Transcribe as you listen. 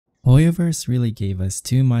HoYoverse really gave us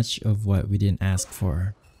too much of what we didn't ask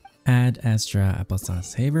for. Add extra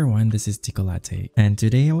applesauce. Hey everyone, this is Ticolate, and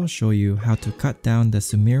today I will show you how to cut down the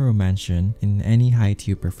Sumeru Mansion in any height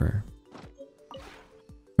you prefer.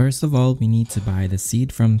 First of all, we need to buy the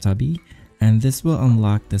seed from Tubby, and this will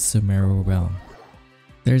unlock the Sumeru realm.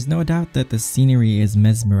 There's no doubt that the scenery is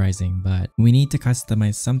mesmerizing, but we need to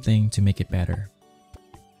customize something to make it better.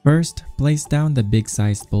 First, place down the big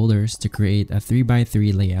sized boulders to create a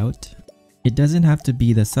 3x3 layout. It doesn't have to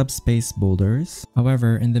be the subspace boulders,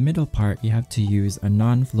 however in the middle part you have to use a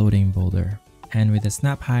non-floating boulder. And with the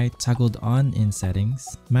snap height toggled on in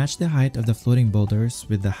settings, match the height of the floating boulders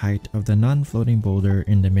with the height of the non-floating boulder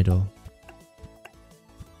in the middle.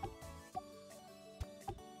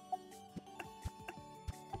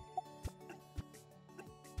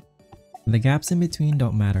 The gaps in between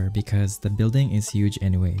don't matter because the building is huge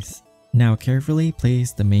anyways. Now carefully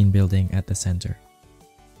place the main building at the center.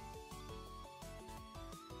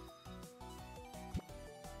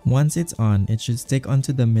 Once it's on, it should stick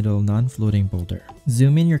onto the middle non-floating boulder.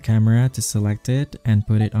 Zoom in your camera to select it and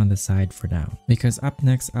put it on the side for now, because up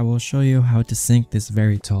next I will show you how to sink this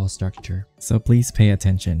very tall structure, so please pay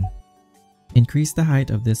attention. Increase the height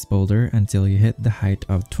of this boulder until you hit the height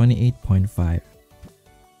of 28.5.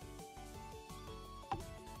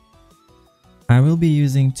 I will be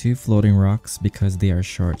using 2 floating rocks because they are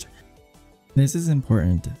short. This is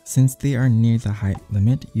important, since they are near the height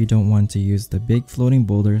limit, you don't want to use the big floating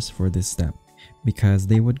boulders for this step, because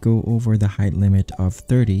they would go over the height limit of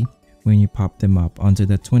 30 when you pop them up onto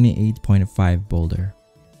the 28.5 boulder.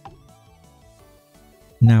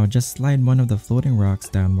 Now just slide one of the floating rocks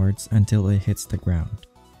downwards until it hits the ground.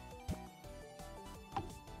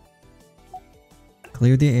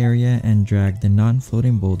 Clear the area and drag the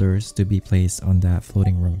non-floating boulders to be placed on that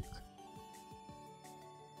floating rock.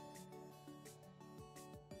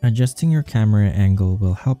 Adjusting your camera angle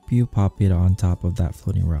will help you pop it on top of that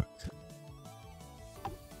floating rock.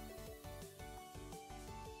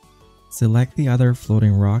 Select the other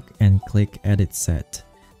floating rock and click Edit Set.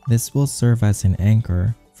 This will serve as an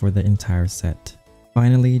anchor for the entire set.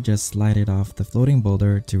 Finally, just slide it off the floating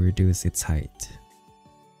boulder to reduce its height.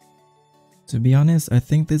 To be honest, I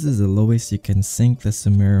think this is the lowest you can sink the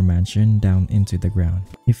Sumeru Mansion down into the ground.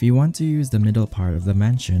 If you want to use the middle part of the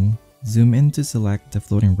mansion, zoom in to select the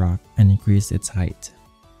floating rock and increase its height.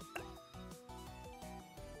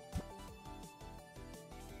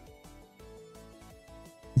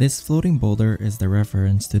 This floating boulder is the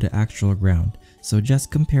reference to the actual ground, so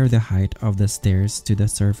just compare the height of the stairs to the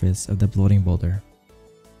surface of the floating boulder.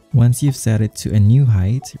 Once you've set it to a new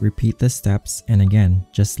height, repeat the steps and again,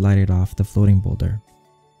 just slide it off the floating boulder.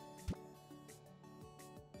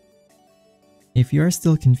 If you are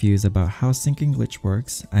still confused about how syncing glitch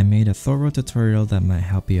works, I made a thorough tutorial that might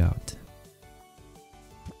help you out.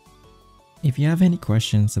 If you have any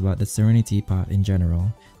questions about the SereniTea Pot in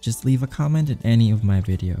general, just leave a comment in any of my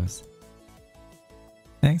videos.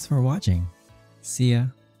 Thanks for watching. See ya!